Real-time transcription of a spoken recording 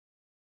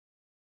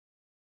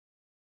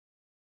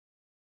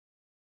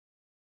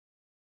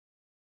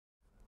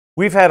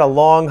We've had a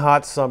long,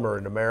 hot summer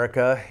in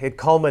America. It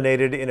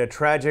culminated in a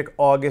tragic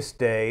August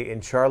day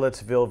in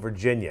Charlottesville,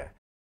 Virginia,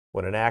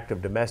 when an act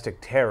of domestic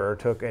terror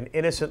took an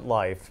innocent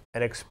life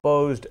and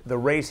exposed the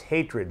race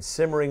hatred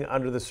simmering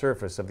under the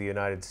surface of the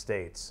United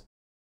States.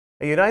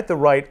 A Unite the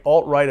Right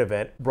alt-right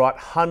event brought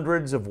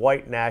hundreds of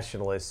white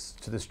nationalists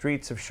to the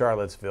streets of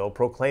Charlottesville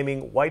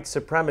proclaiming white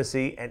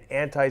supremacy and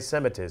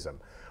anti-Semitism,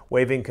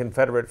 waving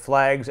Confederate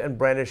flags and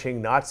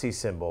brandishing Nazi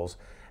symbols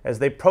as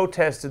they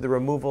protested the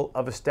removal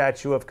of a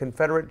statue of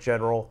Confederate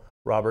General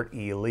Robert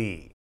E.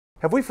 Lee.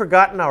 Have we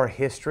forgotten our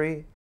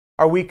history?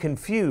 Are we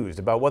confused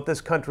about what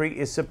this country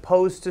is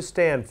supposed to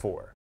stand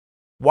for?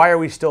 Why are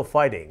we still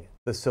fighting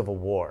the Civil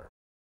War?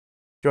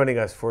 Joining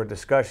us for a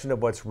discussion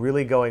of what's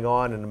really going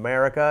on in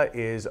America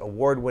is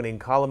award-winning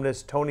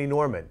columnist Tony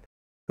Norman,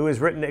 who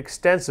has written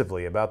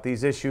extensively about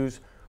these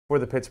issues for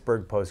the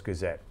Pittsburgh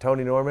Post-Gazette.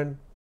 Tony Norman,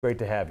 great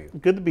to have you.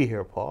 Good to be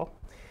here, Paul.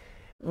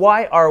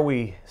 Why are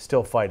we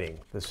still fighting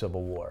the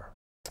Civil War?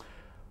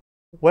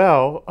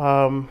 Well,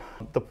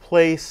 the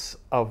place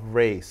of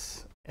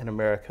race in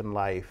American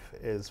life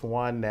is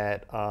one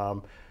that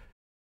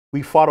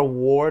we fought a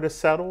war to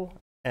settle,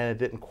 and it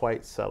didn't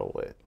quite settle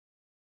it.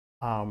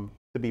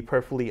 To be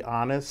perfectly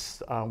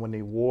honest, when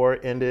the war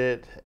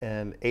ended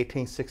in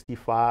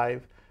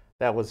 1865,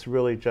 that was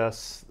really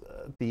just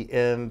the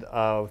end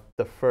of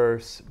the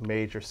first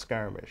major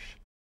skirmish.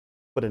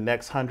 For the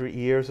next 100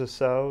 years or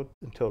so,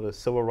 until the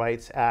Civil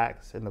Rights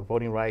Acts and the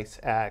Voting Rights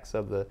Acts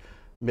of the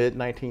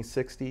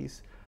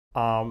mid-1960s,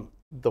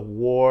 the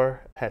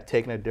war had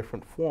taken a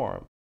different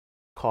form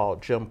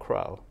called Jim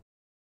Crow.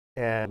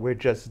 And we're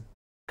just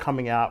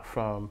coming out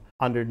from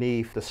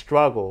underneath the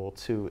struggle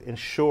to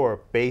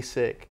ensure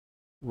basic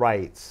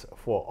rights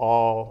for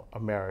all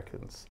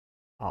Americans,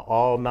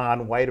 all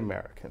non-white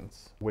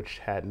Americans, which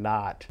had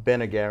not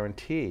been a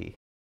guarantee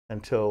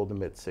until the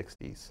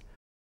mid-60s.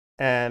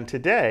 And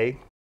today,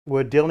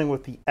 we're dealing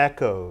with the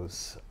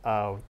echoes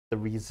of the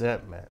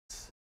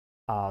resentments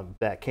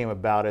that came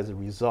about as a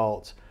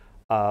result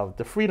of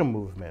the freedom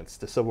movements,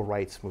 the civil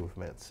rights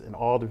movements, and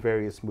all the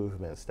various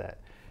movements that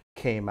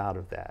came out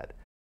of that.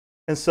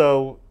 And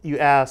so you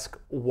ask,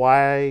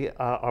 why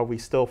are we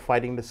still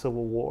fighting the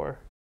Civil War?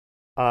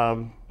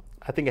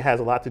 I think it has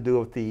a lot to do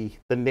with the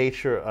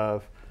nature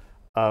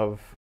of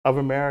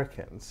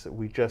Americans.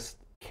 We just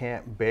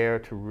can't bear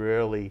to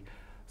really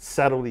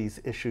settle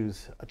these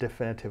issues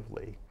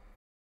definitively.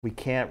 We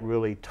can't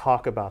really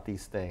talk about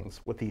these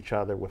things with each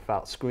other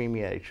without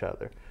screaming at each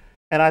other.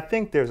 And I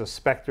think there's a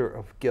specter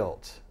of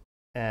guilt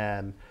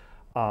and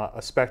a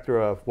specter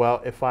of,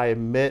 well, if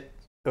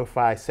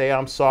I say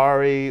I'm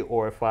sorry,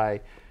 or if I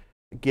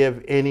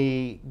give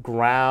any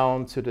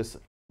ground to this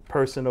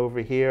person over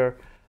here,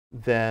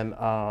 then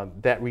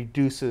that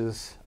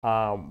reduces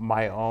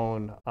my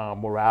own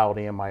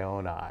morality in my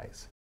own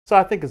eyes. So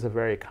I think it's a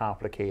very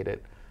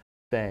complicated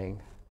thing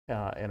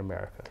in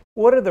America.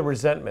 What are the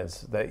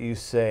resentments that you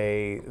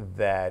say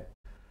that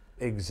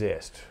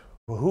exist?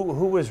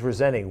 Who is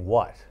resenting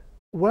what?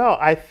 Well,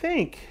 I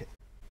think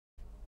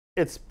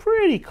it's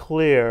pretty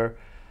clear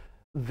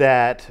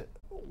that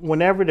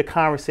whenever the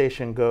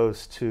conversation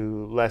goes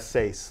to, let's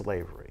say,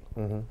 slavery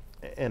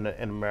in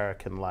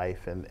American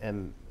life,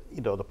 and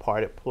you know, the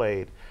part it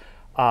played,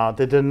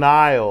 the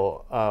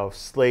denial of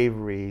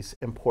slavery's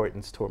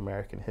importance to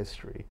American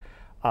history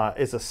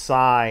is a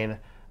sign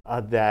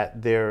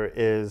that there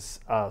is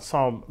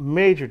some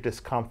major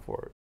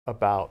discomfort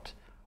about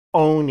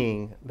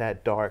owning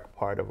that dark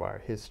part of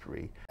our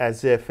history,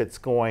 as if it's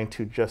going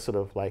to just sort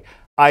of like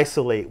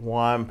isolate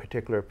one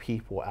particular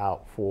people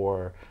out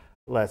for,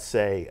 let's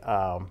say,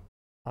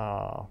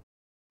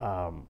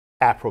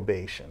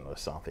 approbation or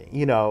something.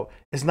 You know,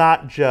 it's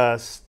not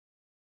just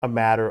a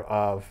matter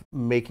of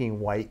making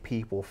white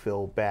people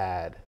feel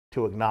bad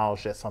to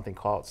acknowledge that something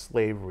called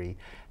slavery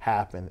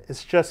happened.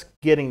 It's just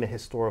getting the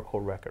historical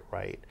record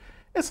right.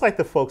 It's like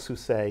the folks who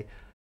say,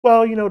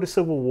 well, you know, the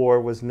Civil War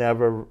was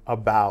never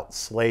about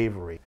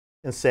slavery.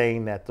 And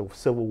saying that the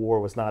Civil War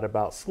was not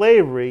about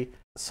slavery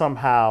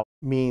somehow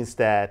means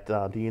that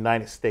the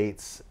United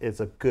States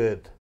is a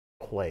good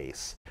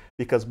place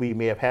because we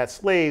may have had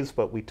slaves,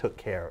 but we took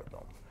care of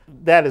them.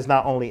 That is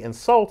not only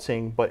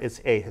insulting, but it's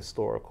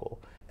ahistorical.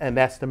 And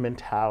that's the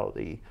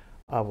mentality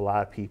of a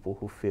lot of people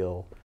who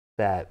feel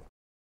that,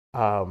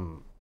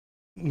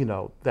 you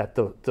know, that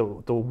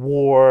the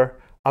war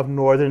of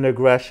northern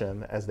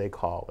aggression, as they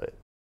call it,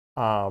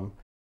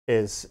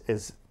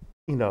 is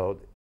you know,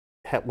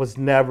 was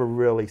never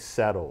really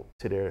settled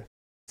to their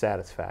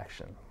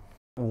satisfaction.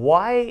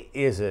 Why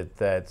is it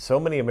that so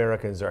many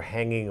Americans are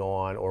hanging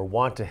on or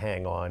want to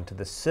hang on to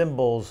the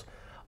symbols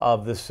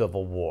of the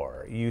Civil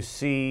War? You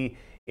see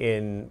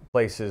in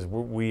places,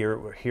 we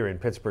are here in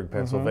Pittsburgh,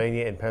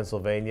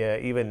 Pennsylvania,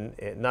 even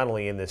not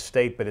only in this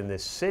state, but in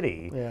this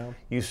city,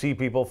 you see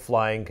people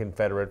flying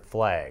Confederate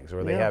flags,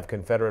 or they have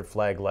Confederate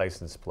flag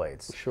license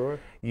plates. Sure.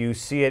 You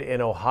see it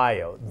in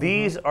Ohio.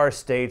 These are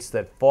states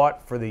that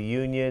fought for the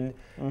Union.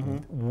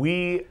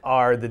 We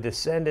are the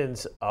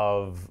descendants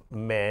of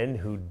men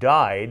who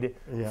died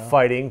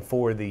fighting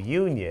for the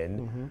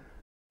Union.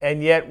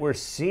 And yet we're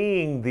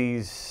seeing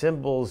these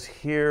symbols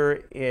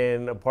here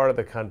in a part of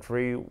the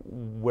country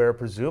where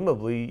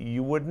presumably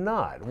you would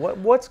not.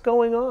 What's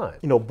going on?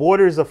 You know,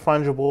 borders are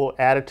fungible,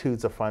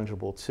 attitudes are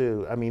fungible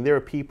too. I mean, there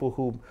are people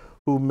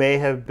who may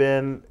have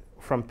been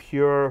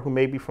who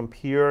may be from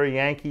pure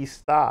Yankee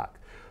stock,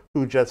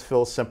 who just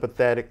feel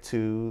sympathetic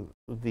to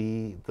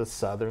the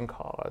Southern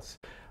cause.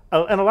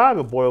 And a lot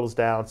of it boils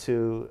down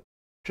to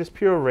just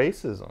pure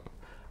racism.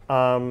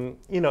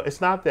 You know, it's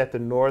not that the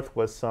North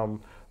was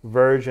some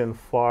virgin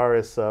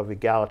forest of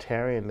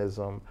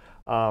egalitarianism,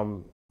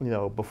 you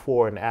know,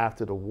 before and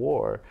after the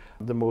war.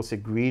 The most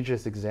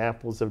egregious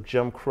examples of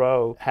Jim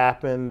Crow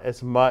happened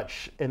as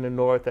much in the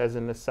North as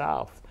in the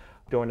South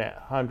during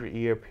that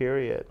 100-year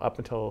period up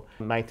until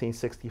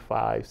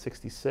 1965,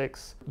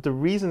 66. The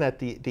reason that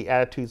the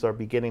attitudes are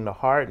beginning to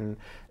harden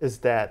is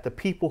that the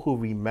people who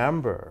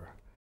remember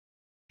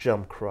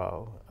Jim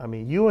Crow, I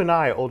mean, you and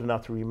I are old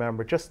enough to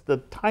remember just the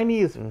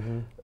tiniest,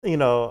 you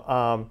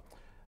know,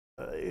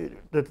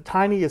 the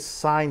tiniest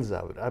signs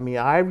of it. I mean,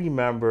 I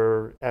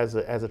remember as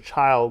a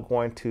child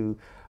going to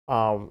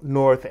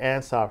North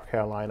and South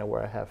Carolina,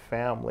 where I have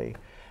family,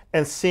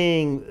 and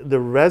seeing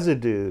the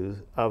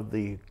residues of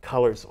the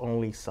colors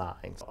only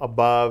signs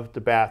above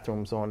the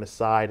bathrooms on the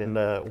side and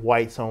the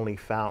whites only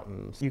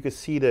fountains. You could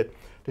see the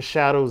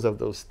shadows of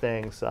those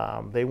things.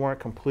 They weren't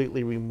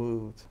completely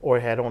removed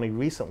or had only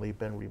recently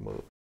been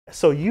removed.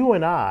 So you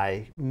and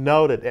I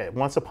know that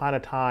once upon a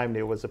time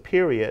there was a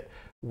period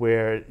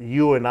where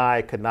you and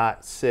I could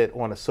not sit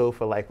on a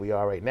sofa like we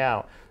are right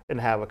now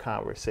and have a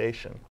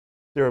conversation.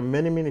 There are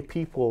many, many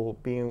people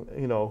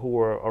who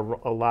are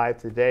alive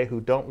today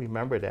who don't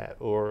remember that,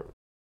 or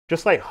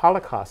just like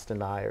Holocaust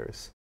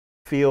deniers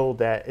feel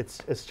that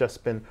it's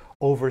just been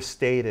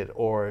overstated,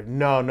 or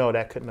no,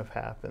 that couldn't have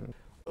happened.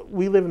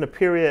 We live in a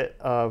period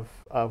of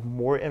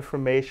more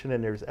information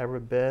than there's ever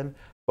been,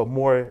 but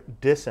more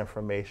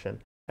disinformation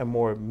and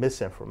more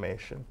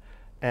misinformation.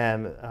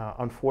 And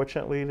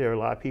unfortunately, there are a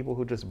lot of people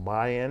who just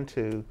buy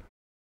into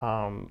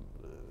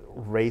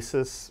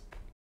racist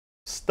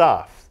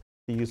stuff,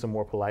 to use a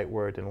more polite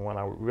word than one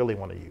I really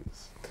want to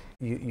use.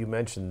 You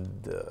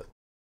mentioned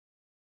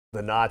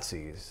the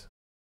Nazis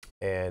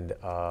and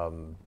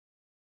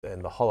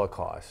the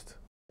Holocaust,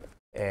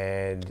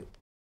 and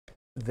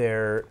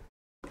there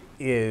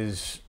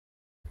is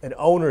an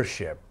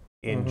ownership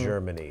in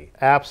Germany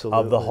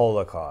Absolutely. of the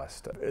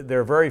Holocaust. There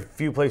are very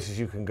few places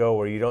you can go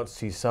where you don't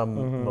see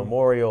some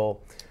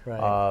memorial.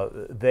 Right.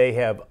 They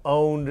have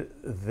owned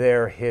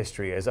their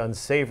history, as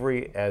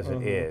unsavory as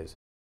it is.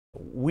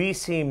 We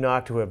seem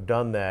not to have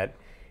done that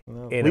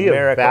in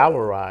America.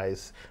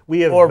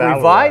 We have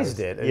revised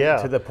it yeah.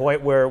 to the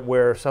point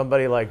where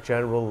somebody like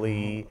General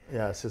Lee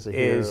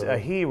is a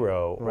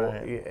hero,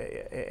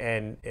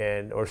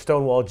 right. or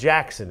Stonewall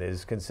Jackson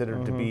is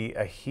considered to be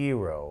a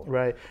hero.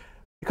 Right.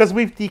 Because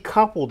we've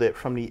decoupled it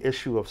from the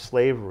issue of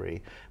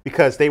slavery,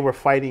 because they were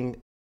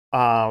fighting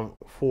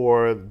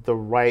for the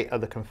right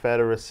of the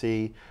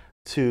Confederacy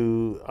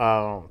to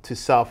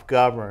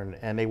self-govern,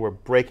 and they were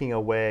breaking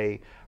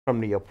away from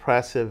the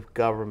oppressive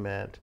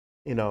government,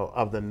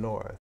 of the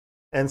North.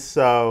 And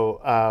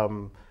so,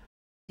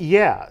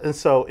 and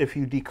so if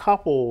you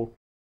decouple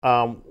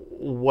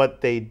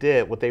what they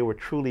did, what they were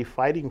truly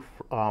fighting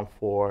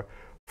for,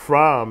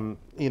 from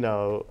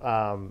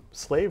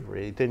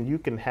slavery, then you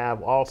can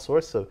have all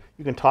sorts of,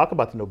 you can talk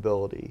about the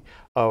nobility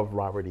of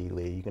Robert E.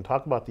 Lee, you can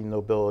talk about the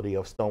nobility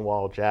of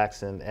Stonewall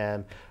Jackson,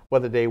 and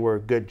whether they were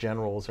good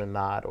generals or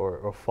not,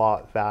 or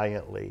fought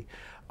valiantly.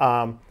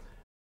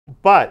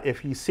 But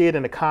if you see it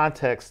in the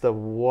context of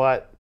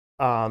what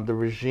the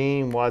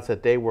regime was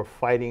that they were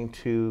fighting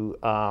to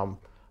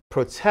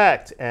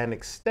protect and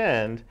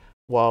extend,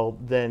 well,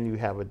 then you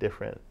have a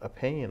different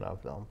opinion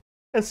of them.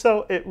 And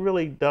so it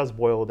really does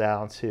boil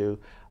down to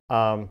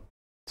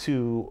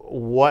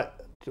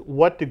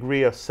what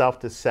degree of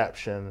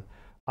self-deception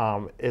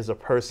is a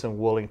person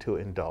willing to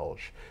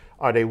indulge?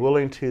 Are they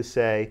willing to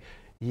say,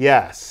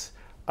 yes,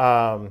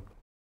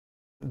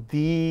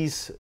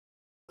 these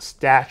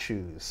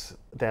statues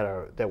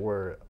that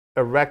were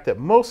erected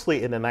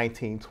mostly in the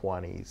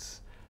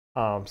 1920s,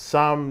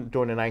 some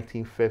during the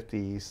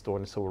 1950s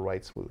during the Civil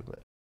Rights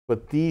Movement,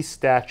 but these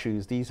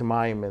statues, these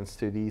monuments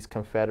to these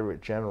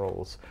Confederate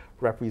generals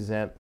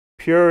represent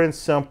pure and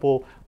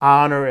simple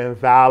honor and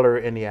valor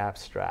in the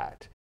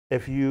abstract.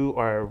 If you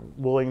are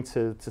willing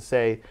to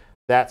say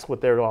that's what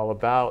they're all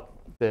about,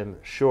 then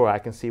sure, I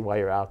can see why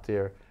you're out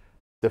there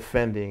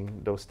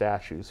defending those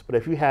statues. But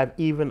if you have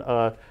even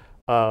a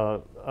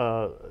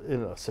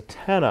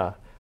satana,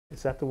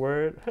 is that the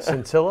word?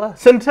 Scintilla?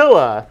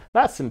 Scintilla,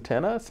 not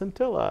centena,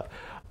 scintilla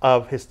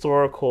of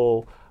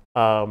historical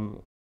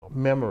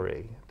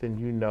memory, then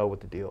you know what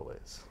the deal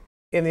is.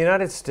 In the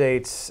United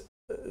States,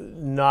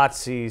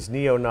 Nazis,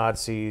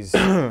 neo-Nazis,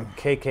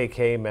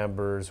 KKK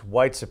members,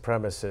 white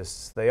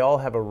supremacists, they all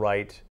have a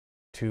right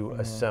to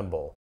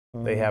assemble.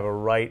 They have a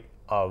right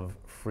of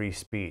free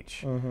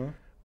speech.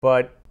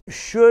 But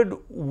should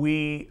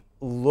we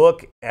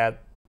look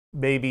at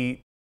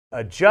maybe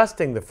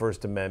adjusting the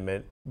First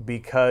Amendment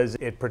because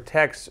it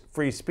protects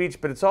free speech,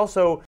 but it's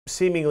also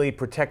seemingly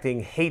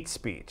protecting hate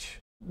speech.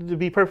 To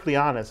be perfectly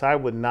honest, I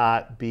would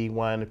not be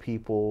one of the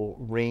people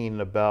ringing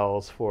the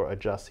bells for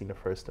adjusting the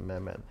First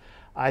Amendment.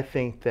 I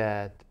think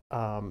that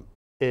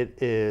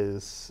it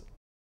is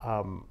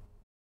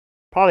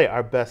probably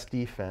our best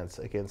defense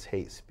against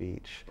hate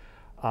speech.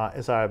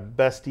 Is our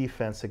best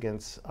defense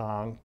against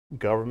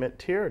government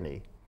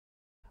tyranny.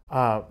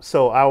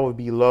 So I would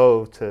be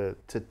loath to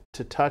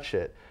touch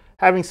it.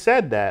 Having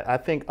said that, I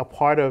think a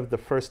part of the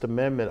First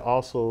Amendment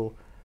also,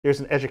 there's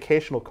an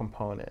educational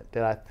component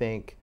that I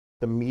think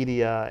the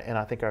media and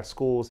I think our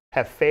schools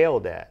have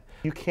failed at.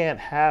 You can't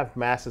have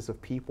masses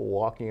of people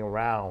walking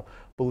around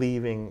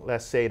believing,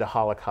 let's say, the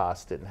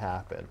Holocaust didn't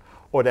happen,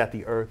 or that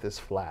the earth is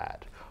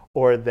flat,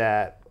 or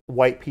that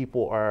white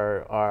people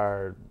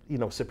are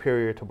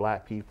superior to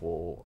black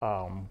people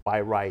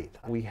by right.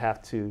 We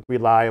have to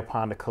rely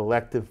upon the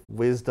collective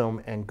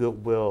wisdom and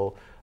goodwill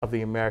of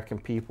the American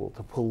people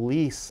to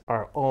police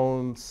our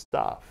own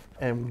stuff.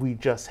 And we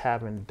just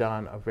haven't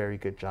done a very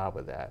good job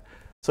of that.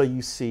 So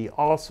you see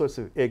all sorts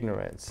of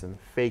ignorance and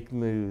fake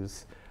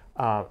news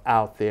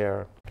out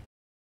there.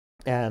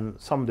 And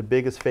some of the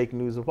biggest fake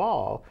news of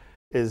all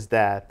is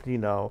that,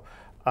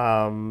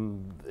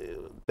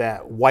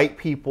 that white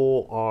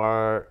people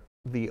are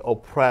the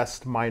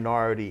oppressed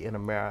minority in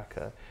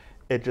America.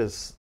 It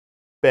just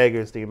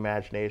beggars the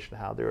imagination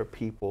how there are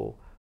people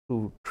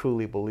who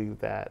truly believe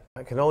that.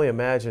 I can only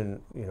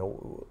imagine,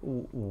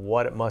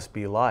 what it must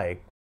be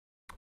like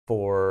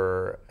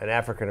for an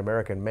African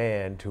American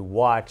man to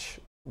watch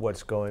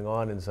what's going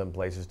on in some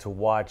places, to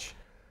watch,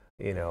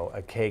 a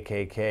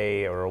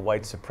KKK or a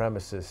white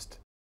supremacist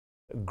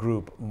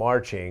group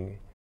marching,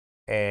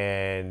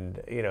 and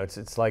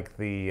it's like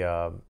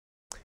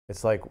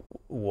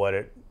what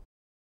it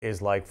is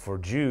like for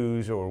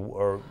Jews,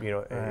 or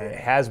right. It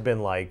has been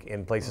like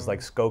in places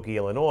like Skokie,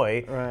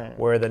 Illinois, right.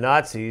 where the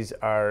Nazis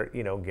are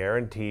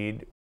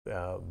guaranteed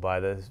by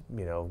the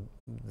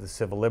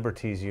Civil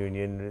Liberties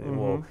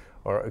Union,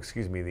 or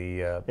excuse me,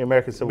 the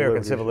American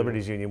Civil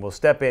Liberties Union will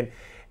step in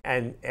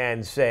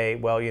and say,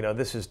 well,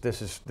 this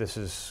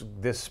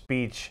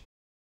speech,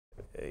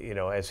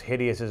 as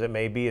hideous as it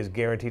may be, is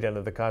guaranteed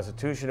under the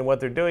Constitution. And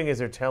what they're doing is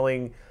they're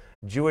telling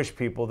Jewish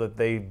people that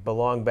they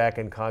belong back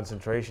in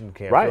concentration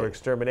camps, right. or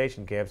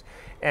extermination camps,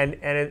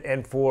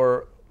 and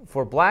for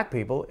black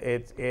people,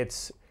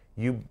 it's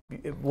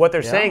what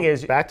they're saying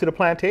is back to the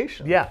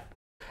plantation. Yeah.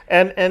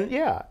 And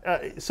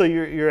so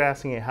you're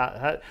asking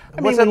how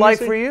what's it like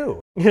for you?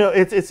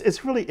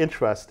 It's really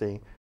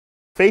interesting.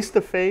 Face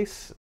to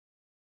face,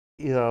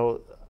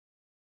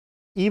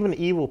 even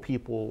evil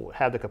people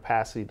have the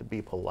capacity to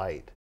be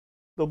polite.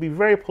 They'll be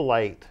very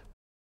polite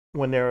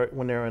when they're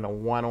in a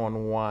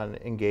one-on-one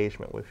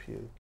engagement with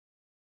you.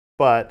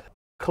 But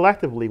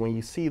collectively, when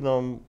you see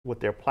them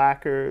with their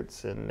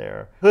placards and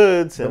their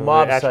hoods, the and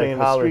mob actually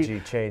psychology in the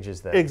street,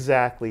 changes that.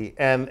 Exactly,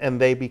 and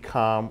they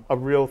become a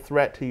real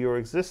threat to your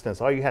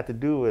existence. All you have to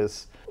do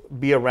is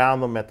be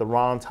around them at the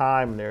wrong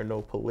time, and there are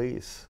no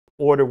police.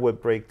 Order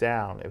would break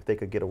down if they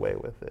could get away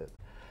with it.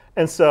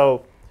 And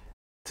so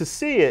to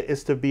see it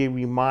is to be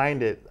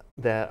reminded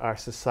that our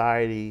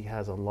society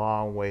has a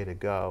long way to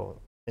go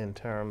in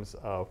terms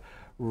of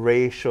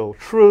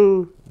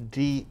true,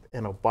 deep,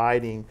 and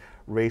abiding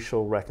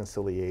racial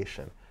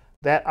reconciliation.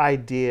 That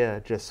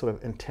idea just sort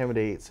of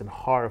intimidates and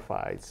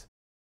horrifies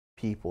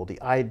people.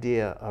 The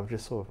idea of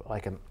just sort of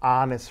like an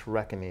honest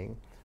reckoning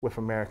with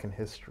American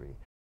history,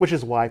 which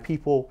is why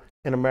people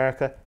in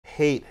America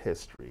hate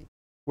history.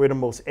 We're the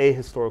most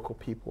ahistorical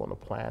people on the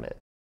planet.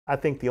 I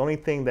think the only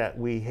thing that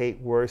we hate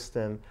worse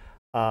than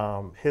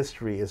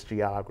history is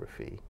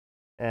geography.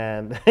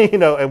 And,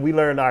 and we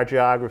learn our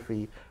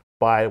geography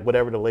by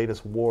whatever the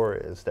latest war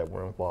is that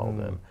we're involved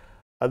in.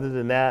 Other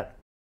than that,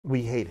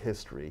 we hate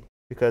history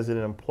because it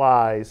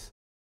implies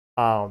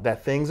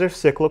that things are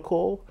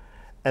cyclical,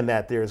 and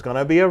that there's going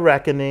to be a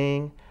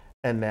reckoning,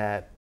 and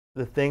that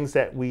the things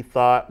that we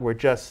thought were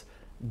just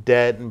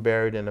dead and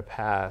buried in the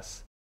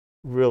past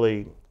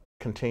really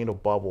continue to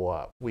bubble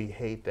up. We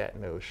hate that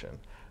notion.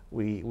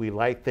 We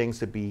like things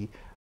to be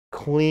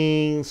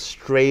clean,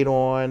 straight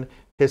on.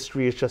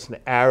 History is just an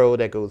arrow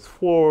that goes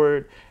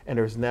forward, and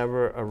there's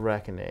never a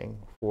reckoning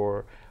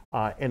for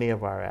any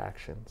of our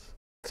actions.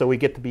 So we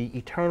get to be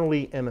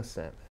eternally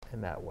innocent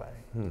in that way.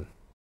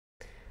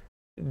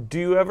 Do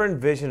you ever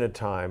envision a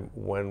time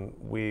when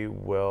we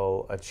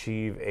will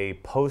achieve a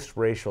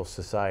post-racial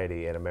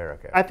society in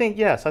America? I think,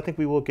 yes. I think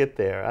we will get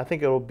there. I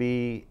think it will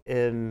be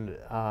in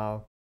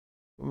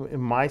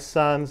my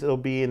sons, it'll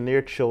be in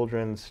their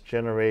children's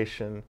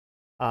generation.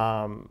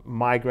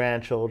 My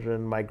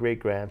grandchildren, my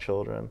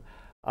great-grandchildren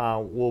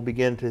will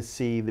begin to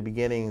see the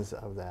beginnings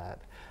of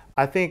that.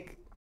 I think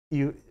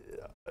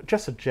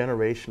just a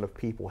generation of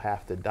people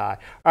have to die.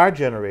 Our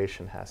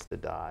generation has to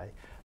die.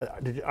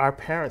 Our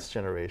parents'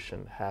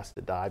 generation has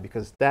to die,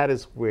 because that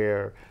is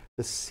where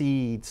the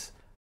seeds,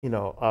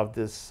 of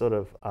this sort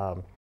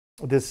of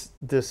this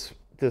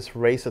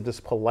race of this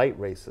polite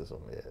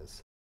racism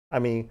is. I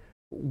mean,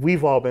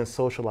 we've all been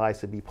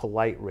socialized to be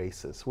polite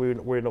racists.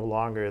 We're no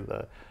longer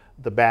the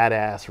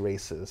badass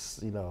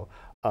racists,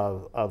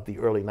 of the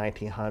early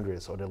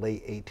 1900s or the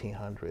late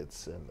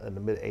 1800s and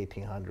the mid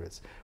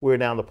 1800s. We're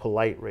now the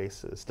polite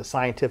racists, the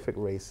scientific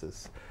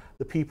racists,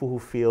 the people who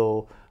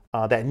feel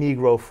that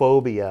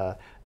Negrophobia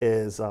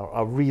is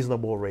a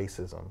reasonable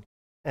racism.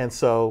 And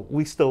so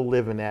we still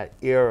live in that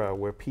era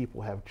where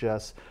people have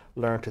just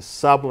learned to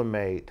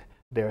sublimate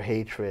their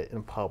hatred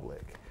in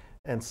public.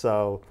 And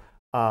so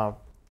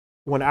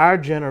when our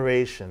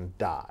generation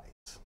dies,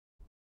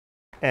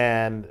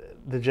 and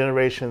the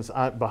generations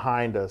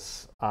behind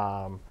us,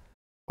 the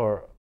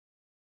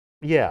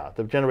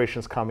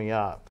generations coming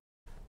up,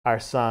 our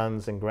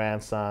sons and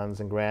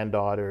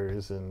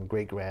granddaughters and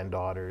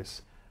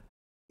great-granddaughters,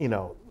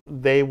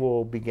 they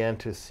will begin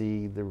to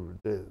see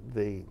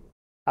the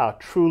how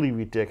truly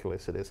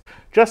ridiculous it is.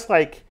 Just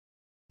like,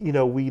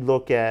 we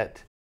look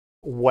at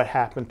what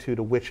happened to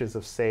the witches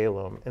of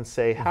Salem and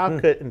say, how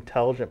could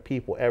intelligent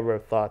people ever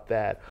have thought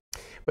that?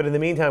 But in the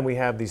meantime, we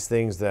have these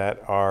things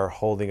that are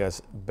holding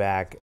us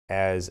back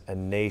as a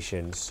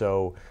nation.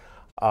 So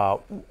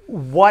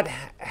what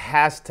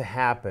has to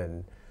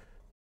happen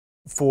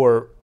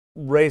for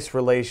race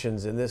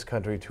relations in this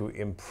country to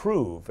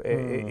improve,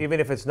 even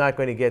if it's not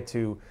going to get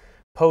to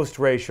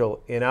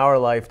post-racial in our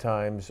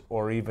lifetimes,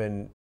 or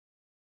even,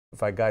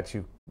 if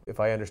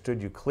I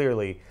understood you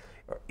clearly,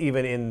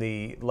 even in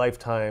the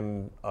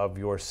lifetime of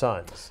your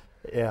sons?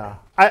 Yeah,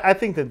 I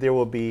think that there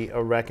will be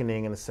a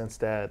reckoning in the sense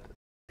that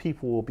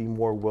people will be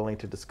more willing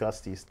to discuss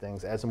these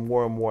things as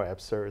more and more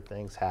absurd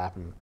things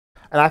happen.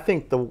 And I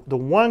think the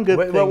one good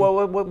thing...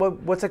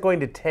 What's it going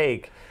to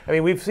take? I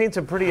mean, we've seen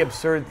some pretty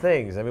absurd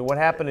things. I mean, what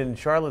happened in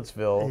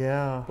Charlottesville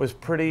was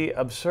pretty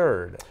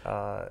absurd.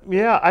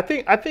 I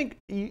think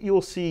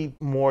you'll see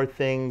more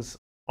things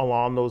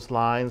along those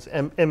lines,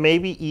 and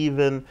maybe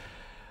even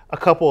a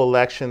couple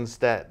elections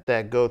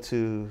that go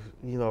to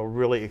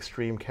really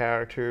extreme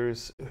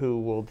characters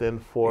who will then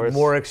force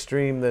more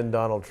extreme than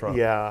Donald Trump.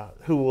 Yeah,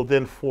 who will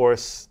then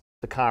force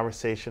the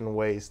conversation in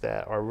ways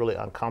that are really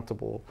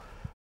uncomfortable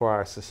for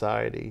our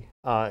society,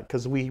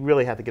 because we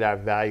really have to get our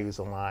values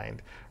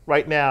aligned.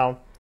 Right now,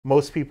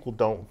 most people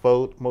don't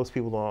vote. Most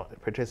people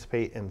don't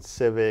participate in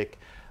civic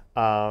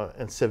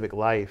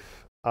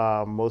life.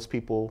 Most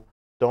people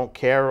don't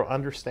care or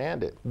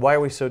understand it. Why are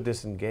we so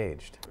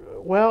disengaged?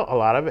 Well, a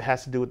lot of it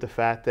has to do with the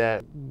fact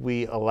that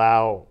we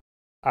allow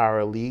our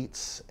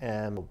elites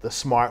and the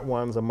smart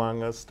ones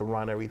among us to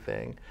run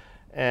everything,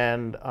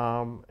 and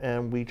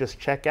we just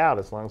check out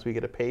as long as we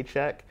get a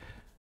paycheck.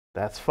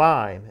 That's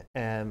fine.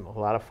 And a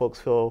lot of folks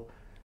feel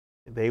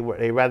they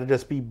rather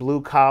just be blue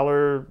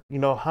collar,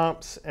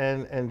 humps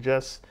and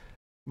just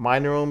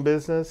mind their own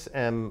business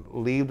and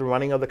leave the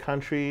running of the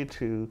country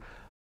to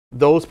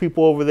those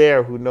people over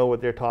there who know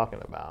what they're talking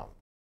about.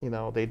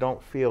 They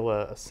don't feel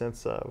a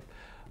sense of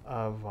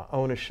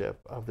ownership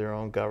of their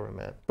own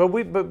government. But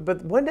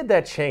when did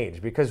that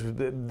change? Because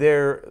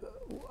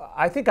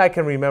I think I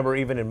can remember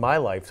even in my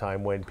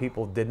lifetime when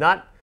people did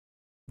not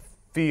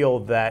feel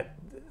that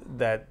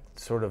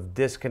sort of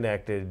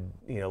disconnected,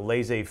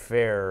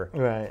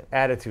 laissez-faire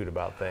attitude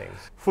about things.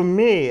 For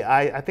me,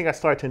 I think I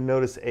started to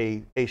notice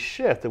a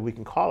shift, if we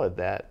can call it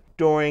that,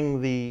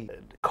 during the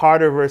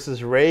Carter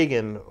versus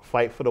Reagan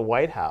fight for the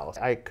White House.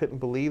 I couldn't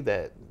believe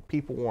that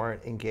people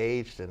weren't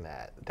engaged in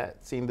that.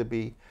 That seemed to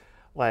be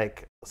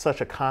like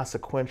such a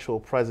consequential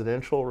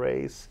presidential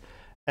race,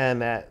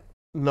 and that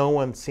no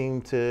one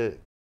seemed to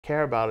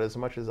care about it as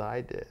much as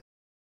I did.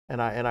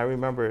 And I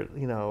remember,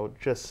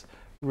 just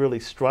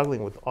really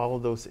struggling with all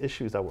of those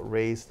issues that were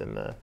raised in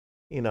the,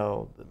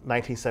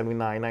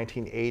 1979,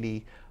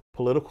 1980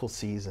 political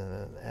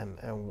season, and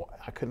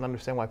I couldn't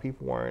understand why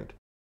people weren't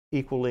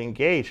equally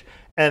engaged.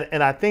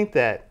 And I think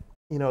that,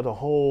 the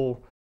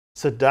whole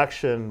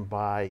seduction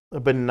by a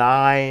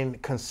benign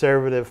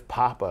conservative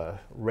papa,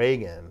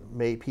 Reagan,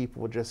 made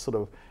people just sort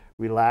of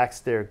relax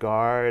their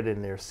guard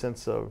and their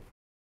sense of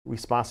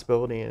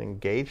responsibility and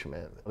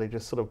engagement. They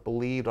just sort of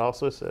believed all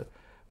sorts of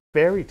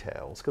fairy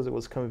tales because it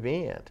was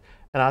convenient.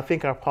 And I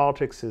think our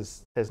politics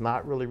has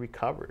not really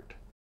recovered.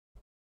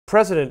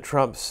 President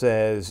Trump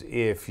says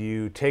if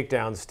you take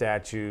down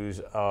statues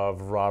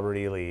of Robert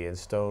E. Lee and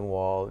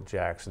Stonewall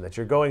Jackson, that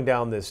you're going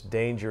down this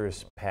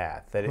dangerous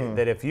path, that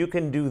if you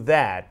can do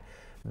that,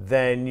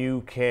 then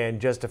you can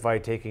justify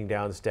taking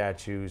down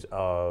statues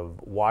of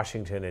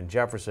Washington and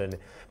Jefferson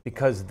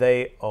because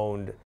they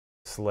owned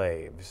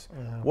slaves.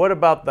 Yeah. What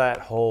about that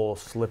whole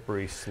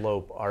slippery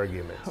slope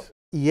argument?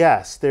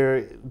 Yes,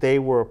 they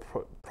were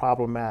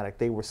problematic.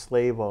 They were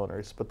slave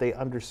owners, but they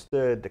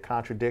understood the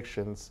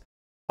contradictions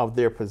of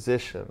their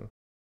position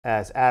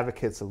as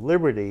advocates of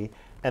liberty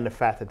and the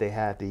fact that they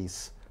had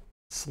these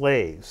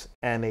slaves,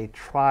 and they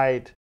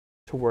tried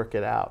to work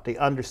it out. They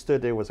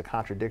understood there was a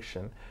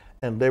contradiction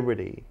in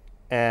liberty,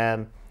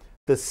 and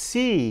the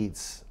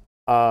seeds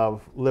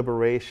of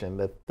liberation,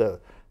 that the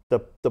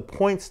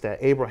points that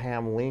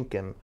Abraham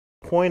Lincoln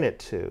pointed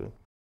to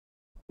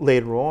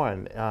later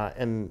on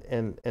in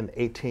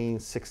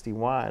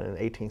 1861 and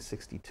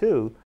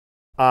 1862,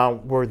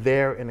 were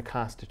there in the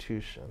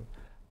Constitution.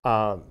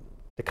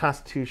 The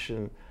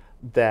Constitution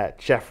that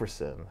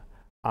Jefferson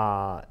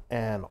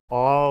and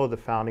all of the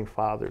founding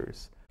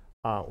fathers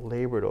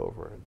labored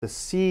over. The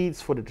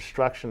seeds for the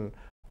destruction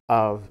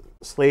of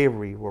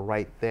slavery were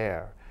right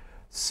there.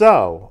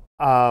 So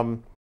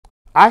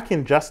I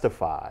can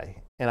justify,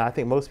 and I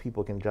think most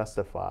people can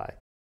justify,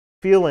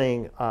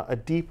 feeling a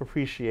deep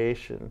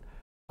appreciation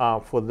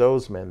for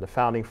those men, the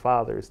founding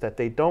fathers, that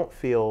they don't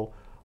feel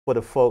for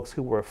the folks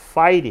who were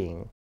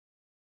fighting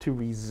to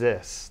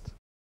resist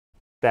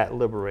that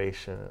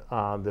liberation,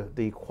 the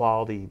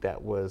equality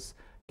that was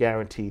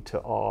guaranteed to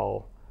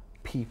all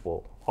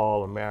people,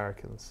 all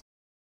Americans.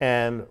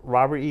 And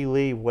Robert E.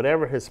 Lee,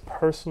 whatever his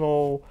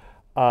personal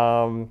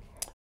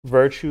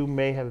virtue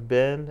may have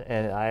been,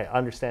 and I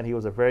understand he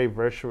was a very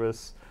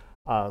virtuous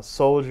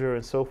soldier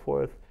and so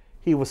forth,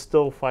 he was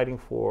still fighting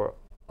for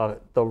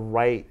the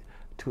right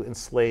to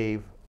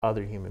enslave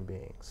other human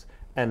beings.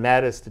 And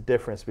that is the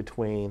difference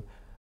between,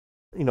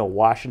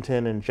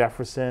 Washington and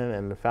Jefferson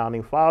and the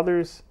founding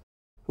fathers,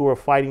 who were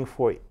fighting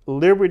for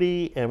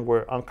liberty and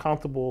were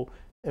uncomfortable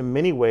in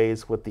many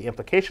ways with the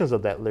implications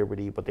of that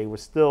liberty, but they were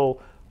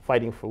still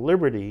fighting for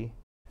liberty,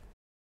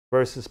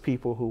 versus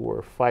people who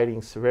were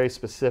fighting very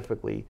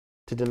specifically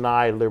to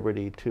deny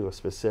liberty to a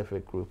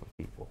specific group of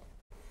people.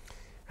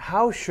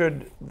 How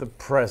should the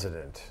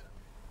president,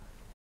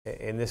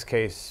 in this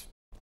case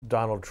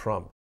Donald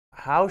Trump,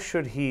 how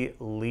should he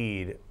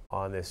lead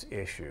on this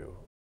issue?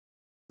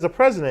 The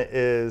president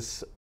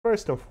is,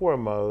 first and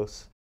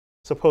foremost,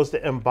 supposed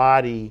to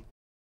embody,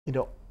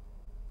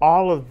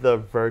 all of the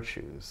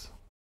virtues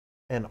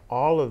and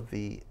all of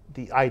the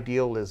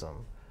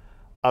idealism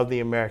of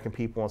the American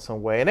people in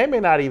some way. And it may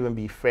not even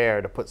be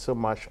fair to put so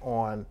much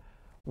on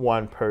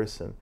one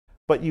person,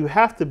 but you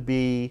have to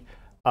be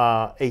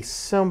a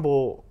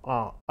symbol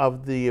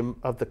of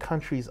the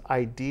country's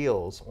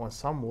ideals on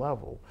some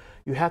level.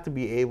 You have to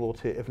be able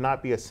to, if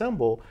not be a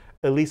symbol,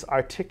 at least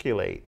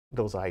articulate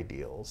those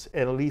ideals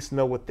and at least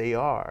know what they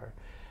are.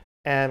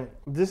 And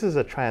this is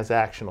a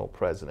transactional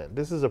president.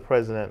 This is a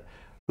president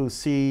who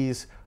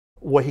sees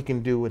what he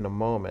can do in the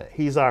moment.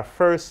 He's our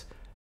first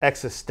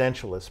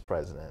existentialist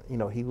president.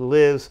 He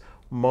lives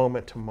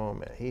moment to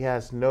moment. He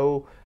has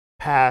no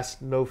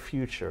past, no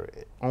future.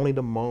 Only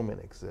the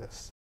moment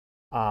exists.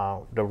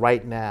 The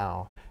right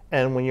now.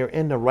 And when you're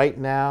in the right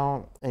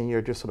now and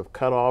you're just sort of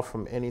cut off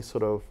from any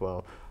sort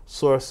of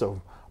source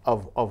of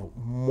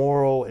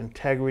moral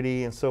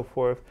integrity and so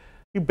forth,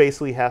 you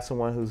basically have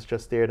someone who's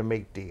just there to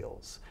make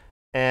deals.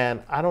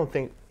 And I don't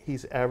think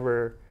he's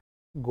ever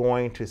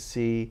going to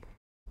see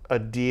a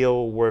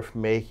deal worth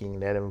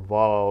making that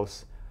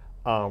involves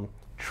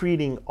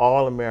treating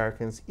all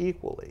Americans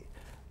equally.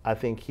 I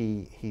think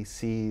he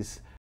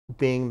sees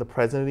being the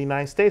president of the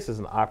United States as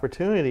an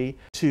opportunity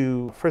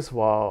to, first of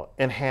all,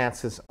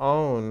 enhance his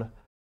own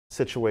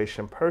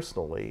situation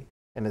personally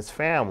and his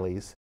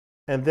family's,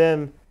 and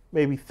then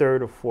maybe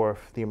third or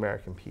fourth, the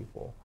American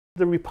people.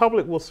 The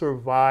Republic will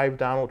survive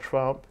Donald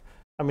Trump.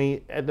 I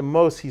mean, at the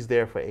most, he's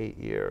there for 8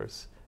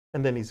 years,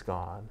 and then he's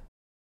gone.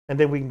 And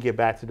then we can get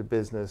back to the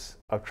business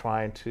of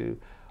trying to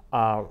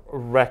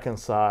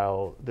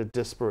reconcile the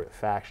disparate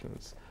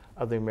factions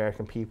of the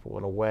American people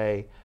in a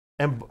way,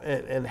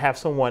 and have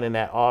someone in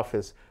that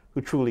office who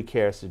truly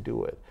cares to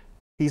do it.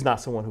 He's not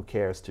someone who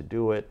cares to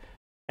do it,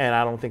 and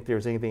I don't think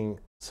there's anything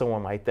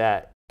someone like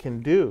that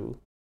can do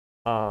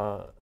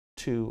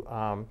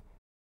to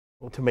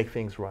make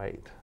things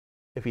right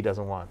if he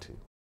doesn't want to.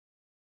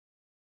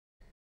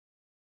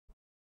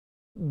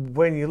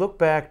 When you look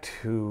back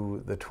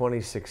to the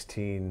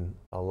 2016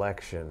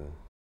 election,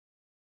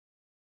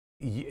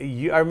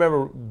 I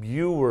remember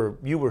you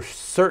were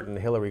certain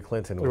Hillary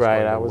Clinton was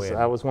right. going to win.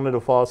 I was one of the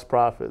false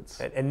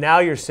prophets. And now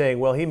you're saying,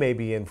 well, he may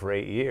be in for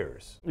 8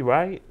 years.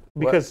 Right.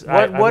 Because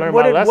what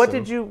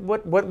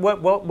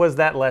was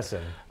that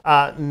lesson?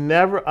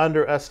 Never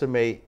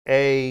underestimate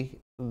the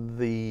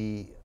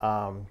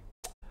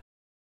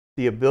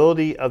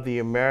ability of the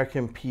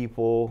American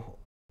people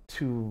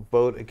to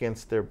vote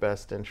against their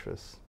best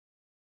interests.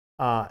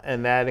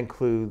 And that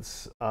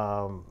includes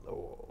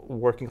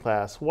working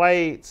class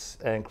whites,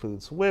 that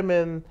includes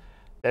women,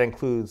 that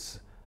includes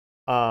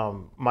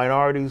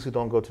minorities who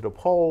don't go to the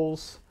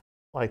polls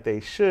like they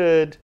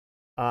should.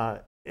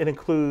 It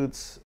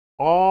includes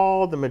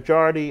all the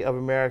majority of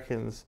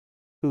Americans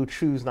who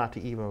choose not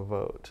to even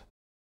vote.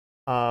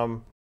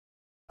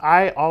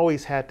 I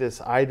always had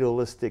this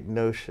idealistic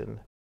notion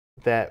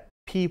that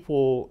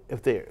people,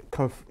 if they're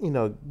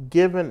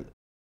given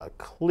a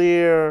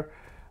clear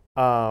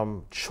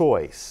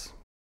choice,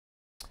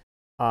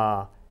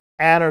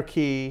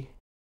 anarchy,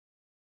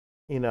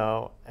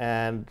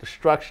 and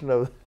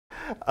destruction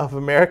of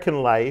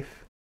American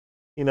life,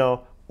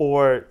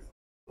 or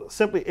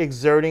simply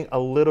exerting a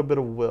little bit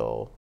of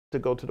will to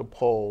go to the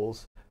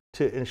polls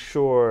to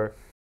ensure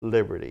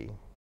liberty,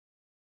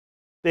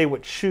 they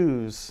would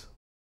choose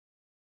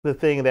the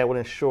thing that would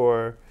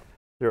ensure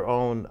their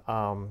own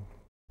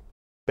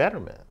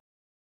betterment.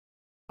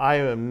 I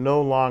am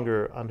no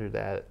longer under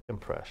that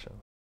impression.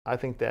 I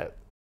think that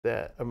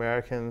that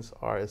Americans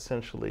are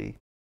essentially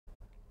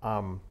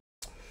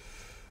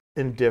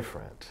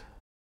indifferent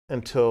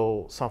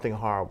until something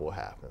horrible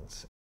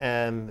happens.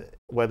 And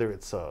whether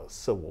it's a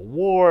civil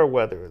war,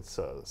 whether it's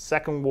a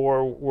Second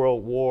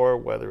World War,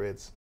 whether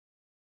it's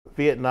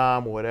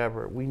Vietnam or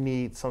whatever, we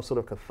need some sort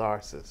of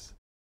catharsis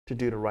to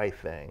do the right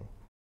thing.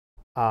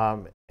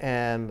 And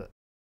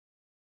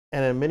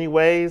in many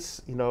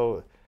ways,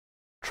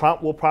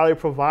 Trump will probably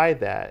provide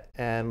that,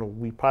 and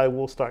we probably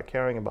will start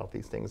caring about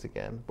these things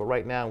again. But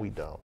right now, we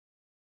don't.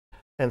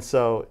 And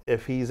so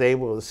if he's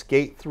able to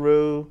skate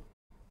through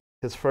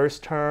his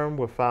first term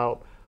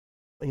without,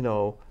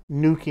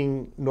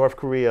 nuking North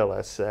Korea,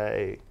 let's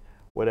say,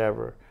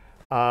 whatever,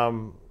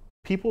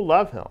 people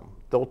love him.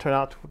 They'll turn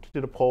out to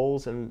the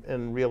polls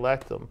and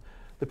reelect him.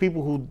 The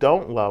people who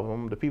don't love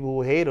him, the people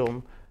who hate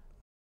him,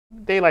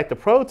 they like to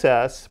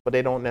protest, but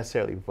they don't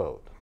necessarily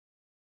vote.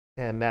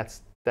 And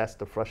that's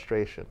the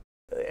frustration.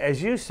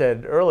 As you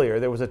said earlier,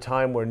 there was a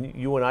time when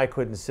you and I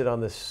couldn't sit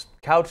on this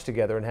couch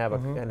together and have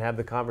and have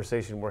the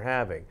conversation we're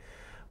having,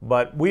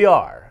 but we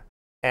are.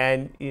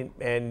 And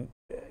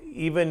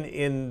even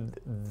in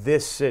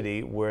this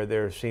city, where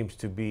there seems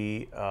to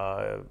be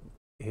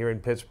here in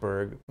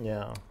Pittsburgh,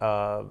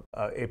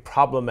 a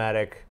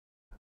problematic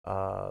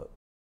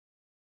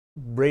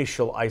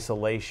racial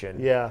isolation.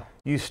 Yeah.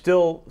 You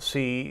still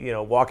see,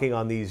 walking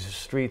on these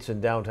streets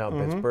in downtown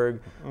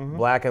Pittsburgh,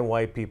 black and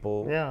white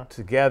people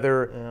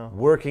together,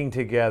 working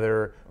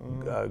together,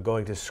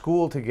 going to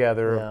school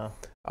together.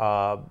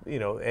 And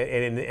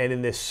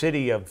in this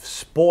city of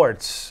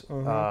sports,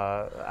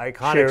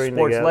 iconic Sharing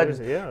sports together,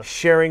 legends,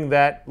 sharing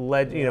that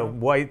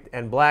white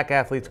and black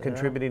athletes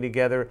contributing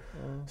together.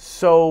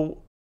 So,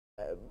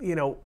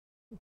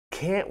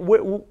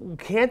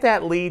 can't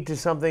that lead to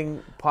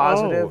something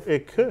positive? Oh,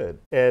 it could,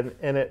 and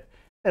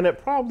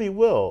it probably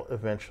will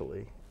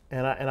eventually.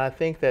 And I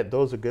think that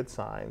those are good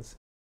signs.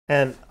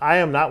 And I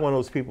am not one of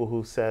those people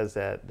who says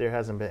that there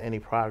hasn't been any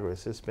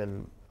progress. There's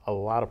been a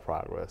lot of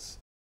progress.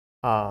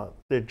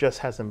 There just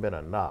hasn't been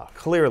enough.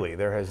 Clearly,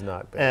 there has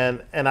not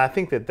been. And I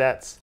think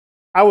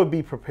I would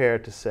be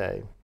prepared to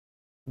say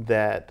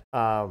that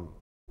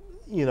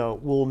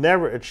we'll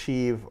never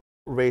achieve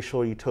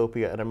racial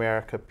utopia in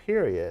America,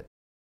 period.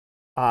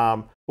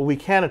 But we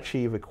can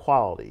achieve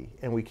equality,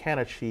 and we can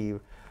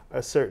achieve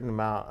a certain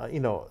amount,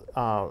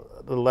 the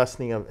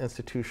lessening of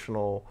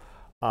institutional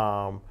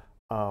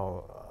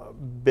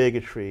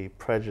bigotry,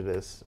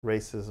 prejudice,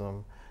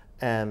 racism,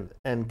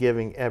 and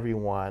giving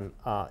everyone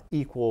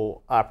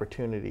equal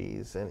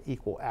opportunities and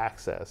equal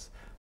access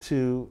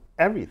to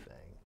everything.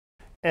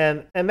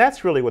 And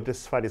that's really what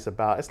this fight is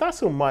about. It's not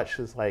so much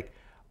as like,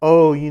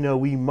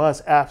 we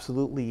must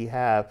absolutely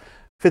have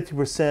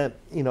 50%,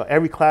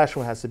 every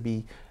classroom has to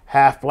be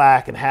half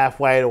black and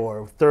half white,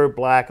 or third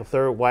black, a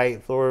third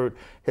white, third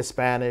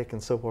Hispanic,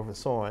 and so forth and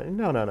so on.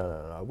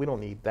 No. We don't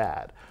need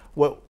that.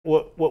 What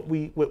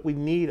we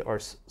need are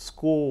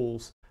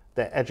schools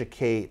that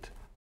educate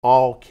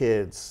all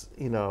kids,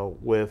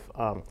 with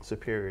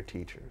superior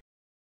teachers.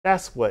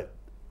 That's what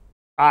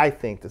I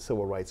think the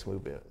civil rights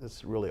movement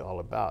is really all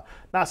about.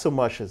 Not so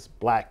much as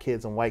black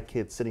kids and white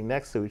kids sitting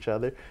next to each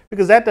other,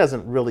 because that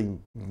doesn't really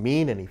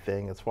mean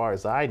anything as far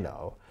as I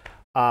know.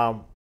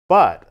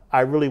 But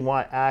I really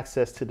want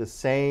access to the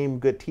same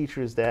good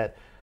teachers that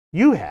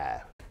you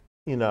have,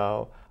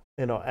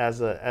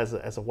 as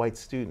a white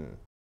student,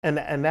 and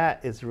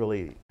that is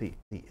really the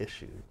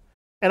issue.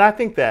 And I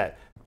think that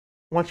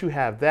once you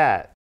have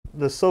that,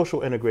 the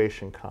social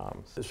integration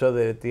comes. So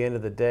that at the end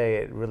of the day,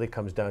 it really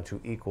comes down to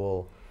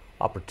equal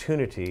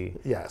opportunity,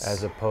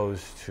 as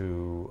opposed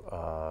to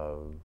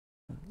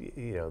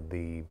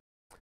the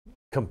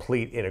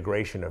complete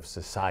integration of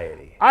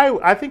society.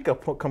 I think a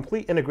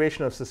complete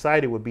integration of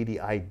society would be the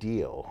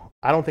ideal.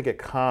 I don't think it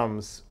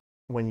comes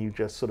when you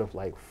just sort of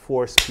like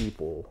force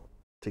people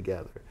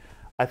together.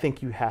 I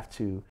think you have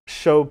to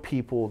show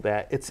people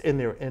that it's in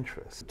their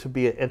interest to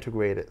be an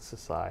integrated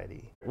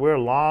society. We're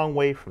a long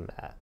way from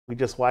that. We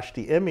just watched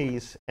the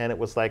Emmys, and it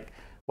was like,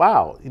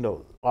 wow,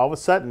 all of a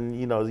sudden,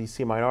 you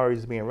see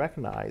minorities being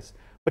recognized,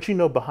 but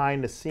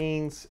behind the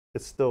scenes,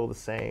 it's still the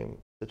same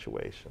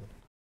situation.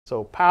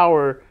 So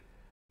power,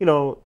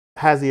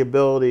 has the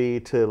ability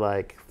to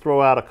like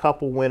throw out a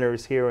couple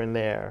winners here and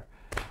there,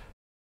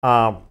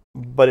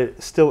 but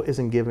it still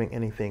isn't giving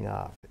anything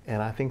up.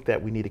 And I think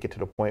that we need to get to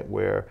the point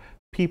where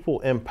people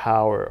in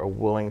power are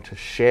willing to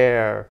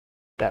share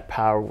that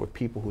power with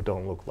people who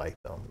don't look like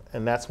them.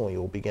 And that's when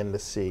you'll begin to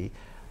see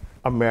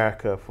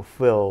America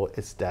fulfill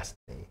its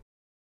destiny.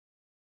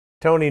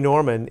 Tony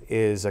Norman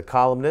is a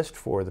columnist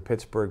for the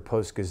Pittsburgh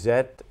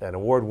Post-Gazette, an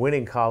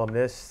award-winning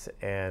columnist,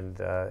 and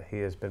he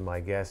has been my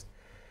guest.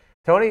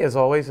 Tony, as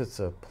always, it's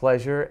a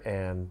pleasure,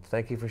 and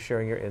thank you for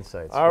sharing your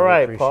insights. All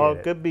right, Paul.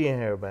 Good being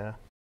here, man.